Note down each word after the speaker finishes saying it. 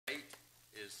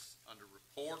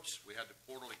reports. We had the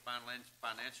quarterly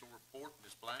financial report.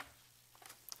 Ms. Black?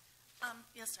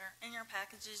 Yes, sir. In your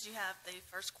packages, you have the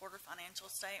first quarter financial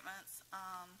statements.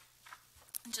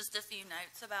 Just a few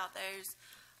notes about those.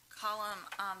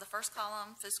 The first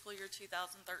column, fiscal year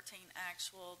 2013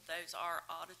 actual, those are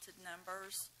audited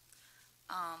numbers.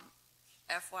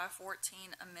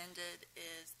 FY14 amended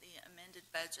is the amended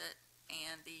budget,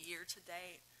 and the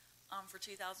year-to-date for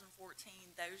 2014,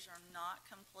 those are not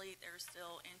complete. There are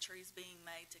still entries being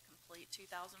made to complete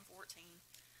 2014,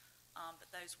 but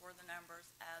those were the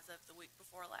numbers as of the week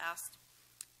before last.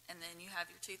 And then you have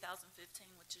your 2015,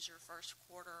 which is your first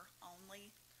quarter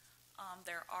only.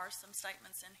 There are some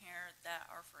statements in here that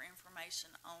are for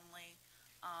information only.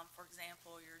 For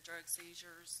example, your drug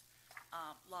seizures,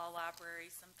 law library,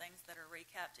 some things that are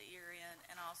recapped at year-end,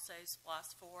 and also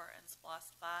SPLOST 4 and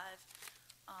SPLOST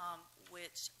 5,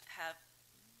 which have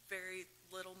very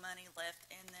little money left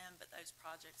in them, but those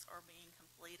projects are being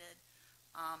completed,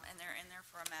 and they're in there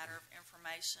for a matter of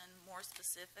information. More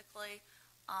specifically,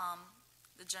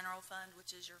 the general fund,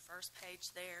 which is your first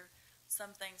page there,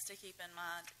 some things to keep in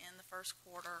mind in the first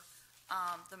quarter.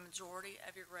 The majority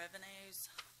of your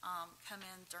revenues come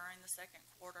in during the second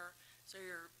quarter, so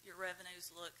your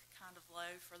revenues look kind of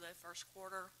low for the first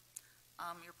quarter.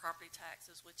 Your property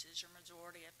taxes, which is your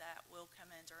majority of that, will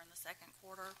come in during the second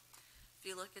quarter. If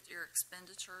you look at your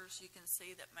expenditures, you can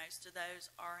see that most of those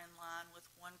are in line with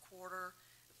one quarter,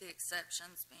 the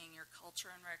exceptions being your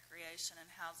culture and recreation and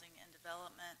housing and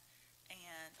development,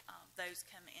 and those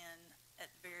come in at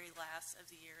the very last of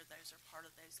the year. Those are part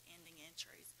of those ending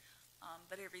entries,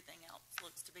 but everything else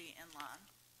looks to be in line.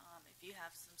 If you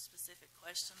have some specific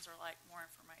questions or like more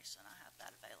information, I have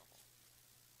that available.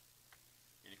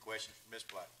 Any questions for Ms.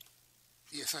 Black?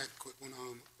 Yes, I had a quick one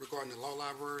regarding the law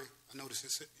library. I noticed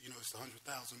it's it's $100,000,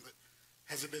 but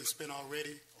has it been spent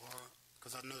already, or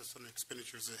because I noticed some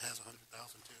expenditures it has $100,000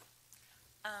 too?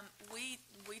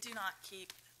 We do not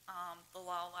keep the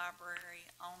law library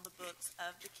on the books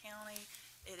of the county.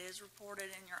 It is reported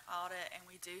in your audit, and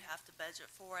we do have to budget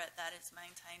for it. That is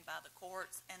maintained by the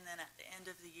courts, and then at the end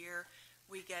of the year,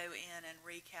 we go in and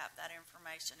recap that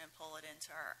information and pull it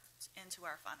into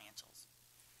our financials.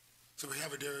 So we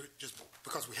have it there just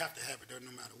because we have to have it there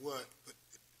no matter what. But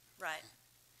right,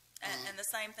 and the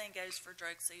same thing goes for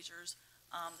drug seizures.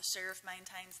 The sheriff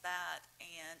maintains that,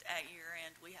 and at year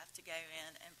end, we have to go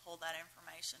in and pull that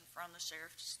information from the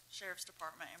sheriff's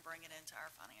department and bring it into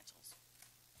our financials.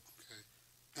 Okay,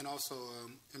 and also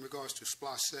in regards to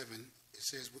SPLOST 7, it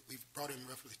says we've brought in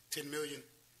roughly $10 million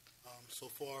so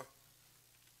far.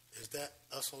 Is that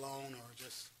us alone, or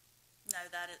just? No,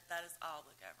 that is all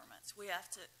the governments. We have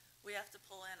to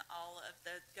pull in all of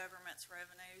the government's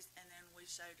revenues, and then we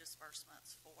show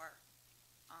disbursements for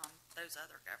those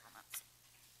other governments.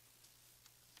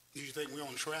 Do you think we're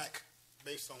on track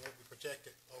based on what we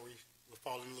projected, or we're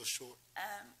falling a little short?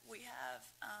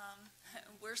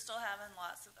 We're still having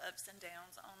lots of ups and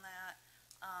downs on that.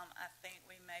 I think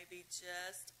we may be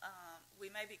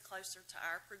closer to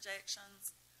our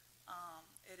projections.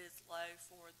 It is low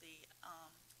for the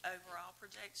overall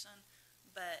projection,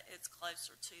 but it's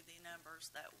closer to the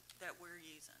numbers that we're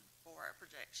using for our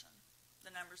projection,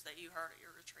 the numbers that you heard at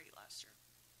your retreat last year.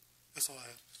 That's all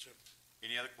I have, Mr. Chairman.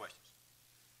 Any other questions?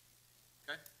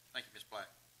 Okay, thank you, Ms. Black.